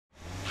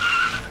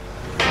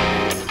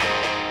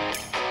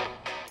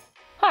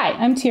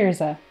I'm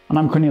Tearsa. And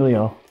I'm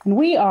Cornelio. And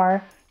we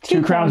are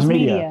Two Crowns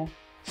Media.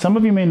 Some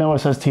of you may know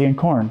us as Tea and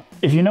Corn.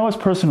 If you know us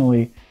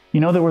personally,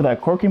 you know that we're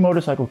that quirky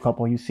motorcycle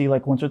couple you see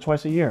like once or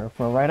twice a year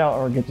for a ride out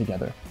or a get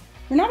together.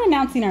 We're not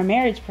announcing our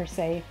marriage per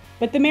se,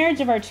 but the marriage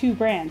of our two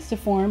brands to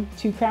form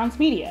Two Crowns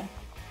Media.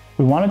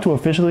 We wanted to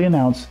officially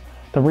announce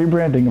the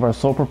rebranding of our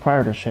sole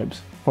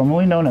proprietorships,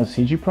 formerly known as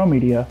CG Pro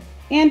Media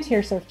and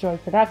Tear Surf Joy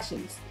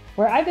Productions,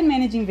 where I've been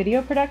managing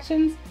video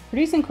productions,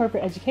 producing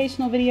corporate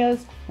educational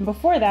videos, and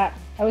before that,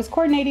 I was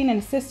coordinating and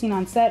assisting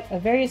on set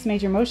of various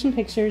major motion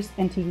pictures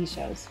and TV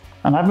shows.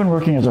 And I've been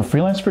working as a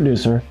freelance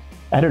producer,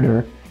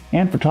 editor,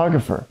 and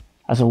photographer.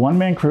 As a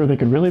one-man crew that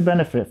could really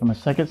benefit from a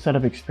second set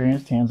of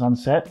experienced hands on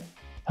set,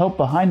 help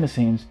behind the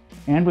scenes,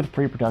 and with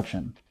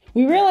pre-production.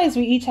 We realize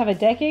we each have a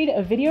decade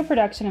of video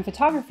production and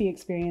photography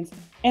experience,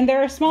 and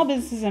there are small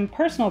businesses and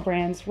personal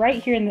brands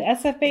right here in the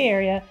SF Bay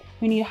area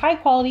who need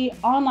high-quality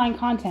online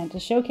content to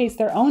showcase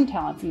their own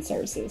talents and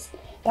services.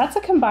 That's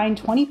a combined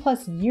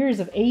 20-plus years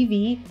of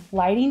AV,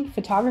 lighting,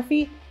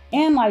 photography,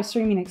 and live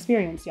streaming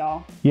experience,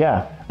 y'all.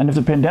 Yeah, and if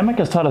the pandemic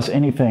has taught us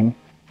anything,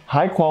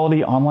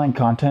 high-quality online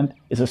content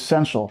is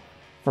essential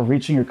for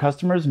reaching your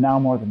customers now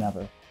more than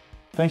ever.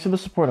 Thanks to the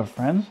support of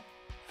friends,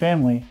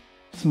 family,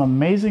 some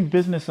amazing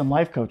business and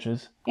life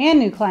coaches, and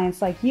new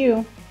clients like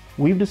you,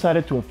 we've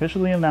decided to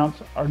officially announce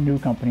our new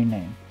company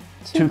name,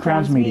 Two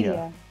Crowns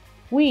Media.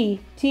 We,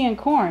 Tea and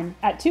Corn,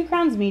 at Two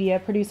Crowns Media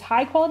produce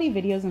high-quality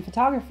videos and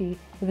photography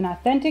with an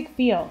authentic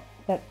feel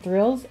that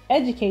thrills,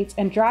 educates,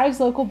 and drives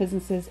local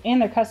businesses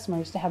and their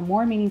customers to have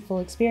more meaningful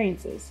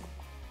experiences.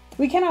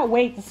 We cannot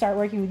wait to start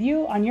working with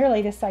you on your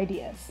latest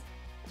ideas.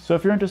 So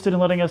if you're interested in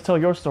letting us tell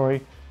your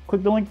story,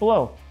 click the link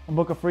below and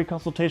book a free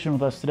consultation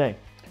with us today.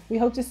 We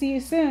hope to see you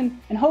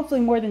soon, and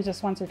hopefully more than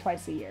just once or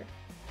twice a year.